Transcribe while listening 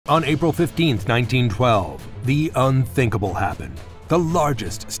On April 15, 1912, the unthinkable happened. The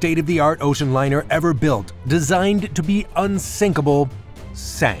largest state-of-the-art ocean liner ever built, designed to be unsinkable,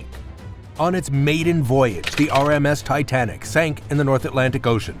 sank. On its maiden voyage, the RMS Titanic sank in the North Atlantic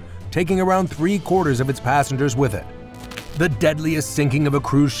Ocean, taking around 3/4 of its passengers with it. The deadliest sinking of a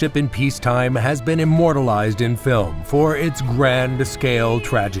cruise ship in peacetime has been immortalized in film for its grand-scale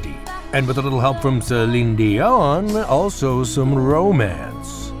tragedy. And with a little help from Celine Dion, also some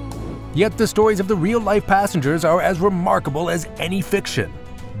romance. Yet the stories of the real-life passengers are as remarkable as any fiction.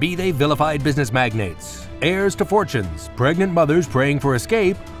 Be they vilified business magnates, heirs to fortunes, pregnant mothers praying for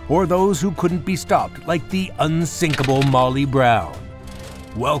escape, or those who couldn't be stopped like the unsinkable Molly Brown.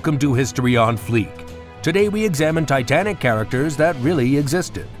 Welcome to History on Fleek. Today we examine Titanic characters that really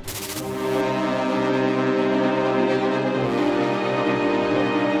existed.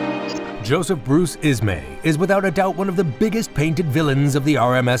 Joseph Bruce Ismay is without a doubt one of the biggest painted villains of the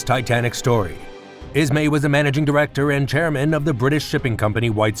RMS Titanic story. Ismay was the managing director and chairman of the British shipping company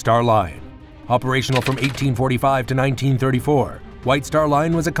White Star Line. Operational from 1845 to 1934, White Star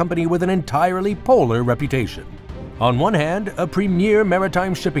Line was a company with an entirely polar reputation. On one hand, a premier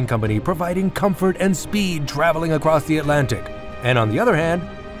maritime shipping company providing comfort and speed traveling across the Atlantic, and on the other hand,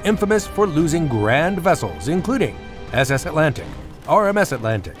 infamous for losing grand vessels including SS Atlantic, RMS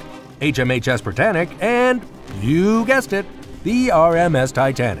Atlantic, HMHS Britannic, and, you guessed it, the RMS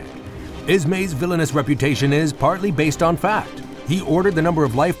Titanic. Ismay's villainous reputation is partly based on fact. He ordered the number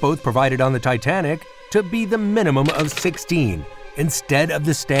of lifeboats provided on the Titanic to be the minimum of 16, instead of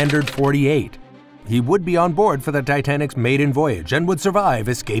the standard 48. He would be on board for the Titanic's maiden voyage and would survive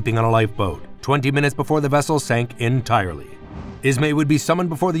escaping on a lifeboat 20 minutes before the vessel sank entirely. Ismay would be summoned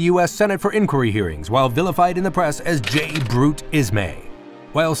before the US Senate for inquiry hearings while vilified in the press as J. Brute Ismay.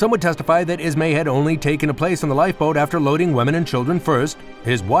 While some would testify that Ismay had only taken a place on the lifeboat after loading women and children first,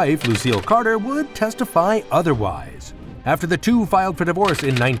 his wife, Lucille Carter, would testify otherwise. After the two filed for divorce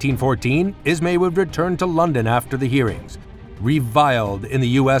in 1914, Ismay would return to London after the hearings, reviled in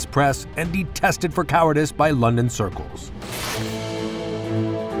the US press and detested for cowardice by London circles.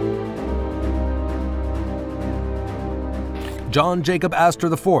 John Jacob Astor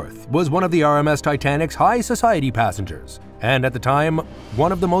IV was one of the RMS Titanic's high society passengers, and at the time,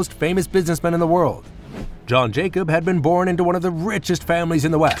 one of the most famous businessmen in the world. John Jacob had been born into one of the richest families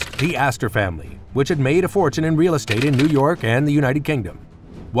in the West, the Astor family, which had made a fortune in real estate in New York and the United Kingdom.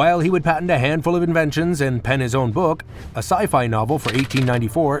 While he would patent a handful of inventions and pen his own book, a sci-fi novel for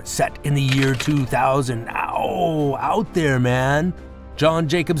 1894 set in the year 2000, ow, out there, man, John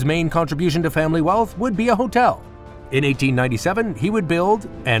Jacob's main contribution to family wealth would be a hotel. In 1897, he would build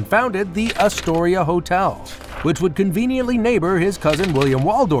and founded the Astoria Hotel, which would conveniently neighbor his cousin William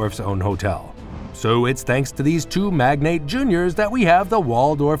Waldorf's own hotel. So it's thanks to these two magnate juniors that we have the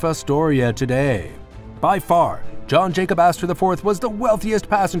Waldorf Astoria today. By far, John Jacob Astor IV was the wealthiest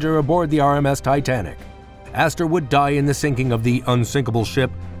passenger aboard the RMS Titanic. Astor would die in the sinking of the unsinkable ship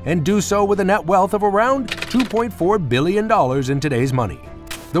and do so with a net wealth of around $2.4 billion in today's money.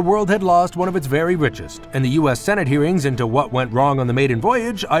 The world had lost one of its very richest, and the US Senate hearings into what went wrong on the maiden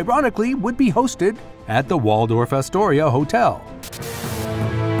voyage, ironically, would be hosted at the Waldorf Astoria Hotel.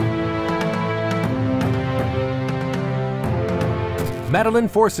 Madeline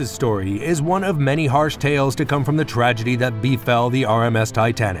Force's story is one of many harsh tales to come from the tragedy that befell the RMS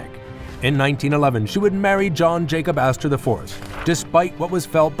Titanic. In 1911, she would marry John Jacob Astor IV, despite what was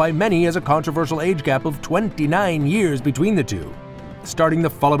felt by many as a controversial age gap of 29 years between the two. Starting the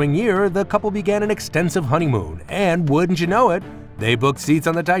following year, the couple began an extensive honeymoon, and wouldn't you know it, they booked seats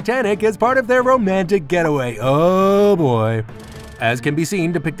on the Titanic as part of their romantic getaway. Oh boy. As can be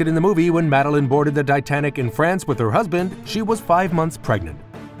seen depicted in the movie, when Madeline boarded the Titanic in France with her husband, she was 5 months pregnant.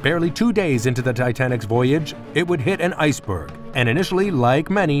 Barely 2 days into the Titanic's voyage, it would hit an iceberg, and initially, like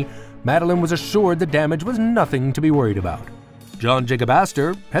many, Madeline was assured the damage was nothing to be worried about. John Jacob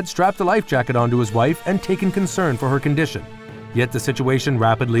Astor had strapped a life jacket onto his wife and taken concern for her condition. Yet the situation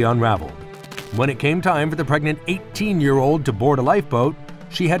rapidly unraveled. When it came time for the pregnant 18-year-old to board a lifeboat,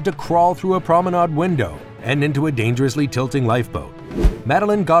 she had to crawl through a promenade window and into a dangerously tilting lifeboat.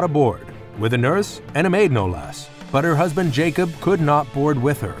 Madeline got aboard, with a nurse and a maid no less, but her husband Jacob could not board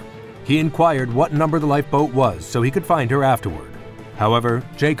with her. He inquired what number the lifeboat was so he could find her afterward. However,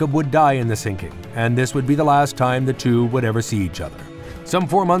 Jacob would die in the sinking, and this would be the last time the two would ever see each other. Some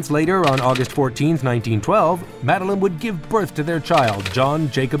 4 months later, on August 14, 1912, Madeline would give birth to their child, John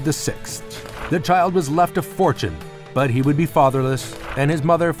Jacob VI. The child was left a fortune, but he would be fatherless, and his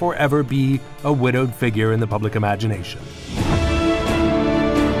mother forever be a widowed figure in the public imagination.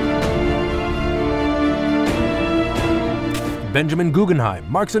 Benjamin Guggenheim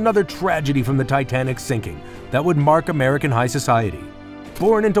marks another tragedy from the Titanic's sinking that would mark American high society.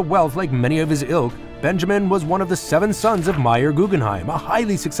 Born into wealth like many of his ilk, Benjamin was one of the 7 sons of Meyer Guggenheim, a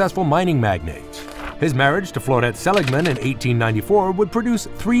highly successful mining magnate. His marriage to Florette Seligman in 1894 would produce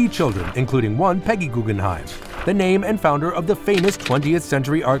 3 children, including one Peggy Guggenheim, the name and founder of the famous 20th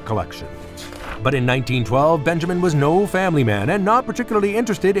century art collection. But in 1912, Benjamin was no family man and not particularly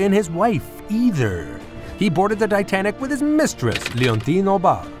interested in his wife either. He boarded the Titanic with his mistress, Leontine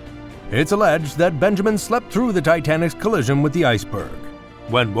Aubert. It's alleged that Benjamin slept through the Titanic's collision with the iceberg.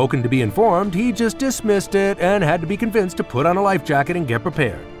 When woken to be informed, he just dismissed it and had to be convinced to put on a life jacket and get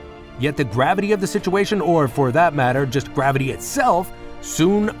prepared. Yet the gravity of the situation, or for that matter, just gravity itself,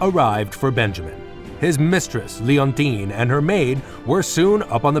 soon arrived for Benjamin. His mistress, Leontine, and her maid were soon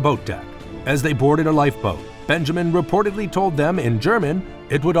up on the boat deck. As they boarded a lifeboat, Benjamin reportedly told them in German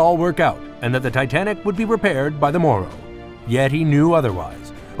it would all work out and that the Titanic would be repaired by the morrow. Yet he knew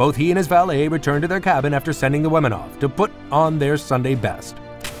otherwise. Both he and his valet returned to their cabin after sending the women off to put on their Sunday best.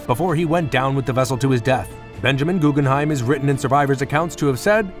 Before he went down with the vessel to his death, Benjamin Guggenheim is written in survivors' accounts to have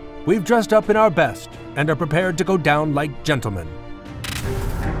said, "We've dressed up in our best and are prepared to go down like gentlemen."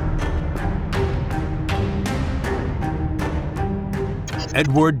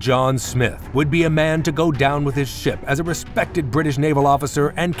 Edward John Smith would be a man to go down with his ship as a respected British naval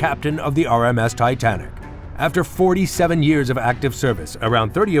officer and captain of the RMS Titanic. After 47 years of active service,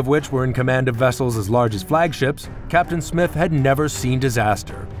 around 30 of which were in command of vessels as large as flagships, Captain Smith had never seen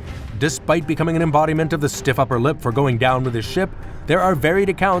disaster. Despite becoming an embodiment of the stiff upper lip for going down with his ship, there are varied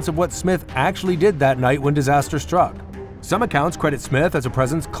accounts of what Smith actually did that night when disaster struck. Some accounts credit Smith as a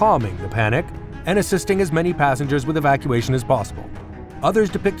presence calming the panic and assisting as many passengers with evacuation as possible.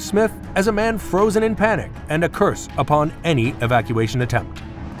 Others depict Smith as a man frozen in panic and a curse upon any evacuation attempt.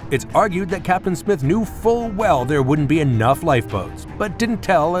 It's argued that Captain Smith knew full well there wouldn't be enough lifeboats, but didn't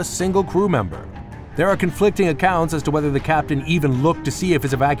tell a single crew member. There are conflicting accounts as to whether the captain even looked to see if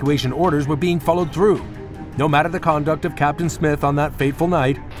his evacuation orders were being followed through. No matter the conduct of Captain Smith on that fateful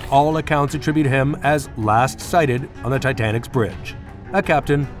night, all accounts attribute him as last sighted on the Titanic's bridge, a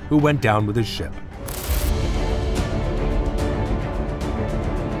captain who went down with his ship.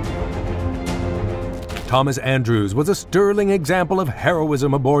 Thomas Andrews was a sterling example of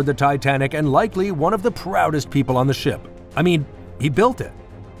heroism aboard the Titanic and likely one of the proudest people on the ship. I mean, he built it.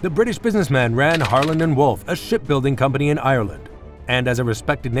 The British businessman ran Harland & Wolff, a shipbuilding company in Ireland, and as a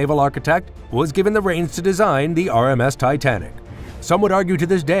respected naval architect, was given the reins to design the RMS Titanic. Some would argue to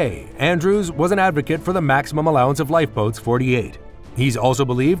this day, Andrews was an advocate for the maximum allowance of lifeboats, 48. He's also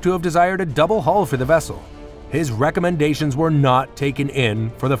believed to have desired a double hull for the vessel. His recommendations were not taken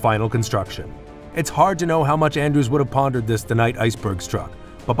in for the final construction. It's hard to know how much Andrews would have pondered this the night iceberg struck,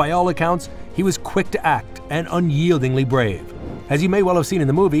 but by all accounts, he was quick to act and unyieldingly brave. As you may well have seen in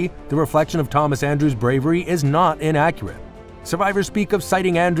the movie, the reflection of Thomas Andrews' bravery is not inaccurate. Survivors speak of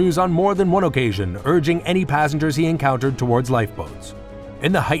citing Andrews on more than one occasion, urging any passengers he encountered towards lifeboats.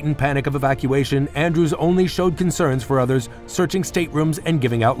 In the heightened panic of evacuation, Andrews only showed concerns for others, searching staterooms and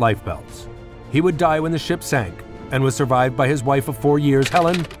giving out lifebelts. He would die when the ship sank, and was survived by his wife of 4 years,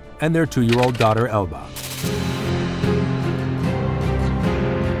 Helen, and their 2-year-old daughter, Elba.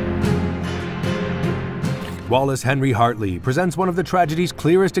 Wallace Henry Hartley presents one of the tragedy's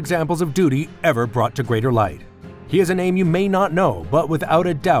clearest examples of duty ever brought to greater light. He is a name you may not know, but without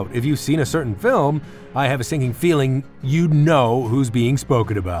a doubt, if you've seen a certain film, I have a sinking feeling you know who's being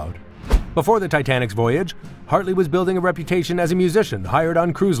spoken about. Before the Titanic's voyage, Hartley was building a reputation as a musician hired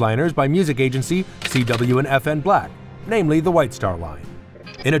on cruise liners by music agency CW&FN Black, namely the White Star Line.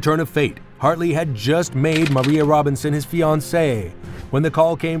 In a turn of fate, Hartley had just made Maria Robinson his fiancée when the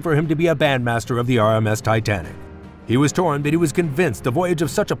call came for him to be a bandmaster of the RMS Titanic. He was torn, but he was convinced the voyage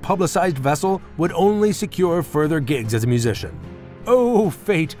of such a publicized vessel would only secure further gigs as a musician. Oh,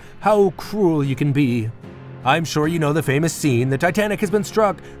 fate, how cruel you can be. I'm sure you know the famous scene. The Titanic has been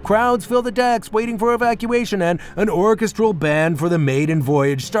struck, crowds fill the decks waiting for evacuation, and an orchestral band for the maiden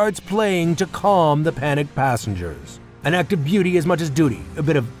voyage starts playing to calm the panicked passengers. An act of beauty as much as duty, a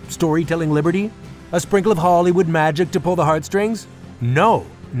bit of storytelling liberty, a sprinkle of Hollywood magic to pull the heartstrings? No,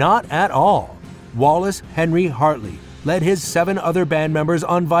 not at all. Wallace Henry Hartley led his 7 other band members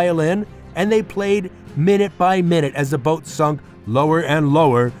on violin, and they played minute by minute as the boat sunk lower and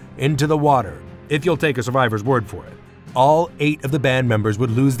lower into the water, if you'll take a survivor's word for it. All 8 of the band members would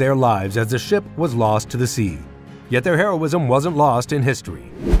lose their lives as the ship was lost to the sea. Yet their heroism wasn't lost in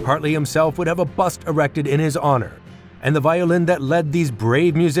history. Hartley himself would have a bust erected in his honor, and the violin that led these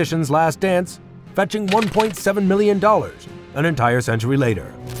brave musicians' last dance, fetching $1.7 million an entire century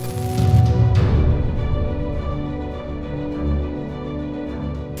later.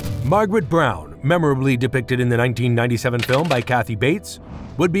 Margaret Brown, memorably depicted in the 1997 film by Kathy Bates,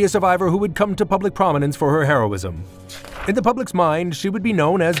 would be a survivor who would come to public prominence for her heroism. In the public's mind, she would be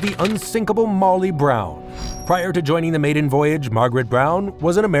known as the Unsinkable Molly Brown. Prior to joining the maiden voyage, Margaret Brown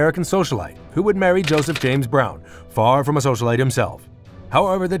was an American socialite who would marry Joseph James Brown, far from a socialite himself.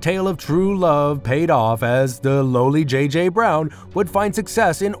 However, the tale of true love paid off as the lowly J.J. Brown would find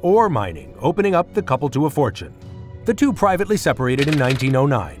success in ore mining, opening up the couple to a fortune. The two privately separated in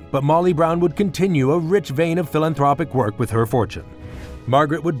 1909, but Molly Brown would continue a rich vein of philanthropic work with her fortune.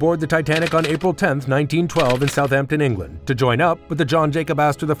 Margaret would board the Titanic on April 10, 1912 in Southampton, England, to join up with the John Jacob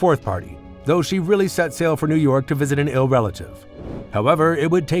Astor IV party, though she really set sail for New York to visit an ill relative. However, it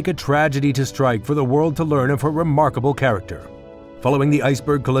would take a tragedy to strike for the world to learn of her remarkable character. Following the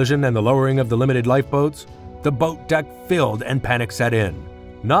iceberg collision and the lowering of the limited lifeboats, the boat deck filled and panic set in.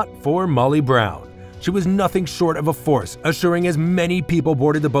 Not for Molly Brown. She was nothing short of a force, assuring as many people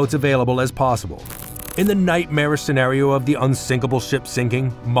boarded the boats available as possible. In the nightmarish scenario of the unsinkable ship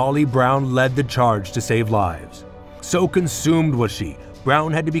sinking, Molly Brown led the charge to save lives. So consumed was she,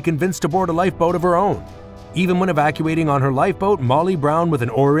 Brown had to be convinced to board a lifeboat of her own. Even when evacuating on her lifeboat, Molly Brown, with an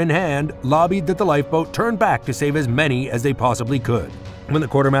oar in hand, lobbied that the lifeboat turn back to save as many as they possibly could. When the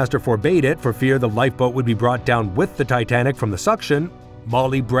quartermaster forbade it for fear the lifeboat would be brought down with the Titanic from the suction,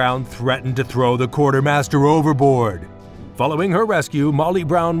 Molly Brown threatened to throw the quartermaster overboard. Following her rescue, Molly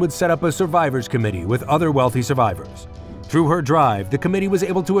Brown would set up a survivors committee with other wealthy survivors. Through her drive, the committee was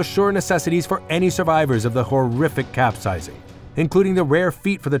able to assure necessities for any survivors of the horrific capsizing, including the rare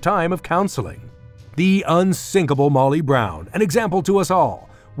feat for the time of counseling. The unsinkable Molly Brown, an example to us all,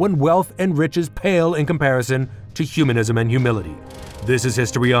 when wealth and riches pale in comparison to humanism and humility. This is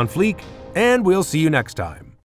History on Fleek, and we'll see you next time.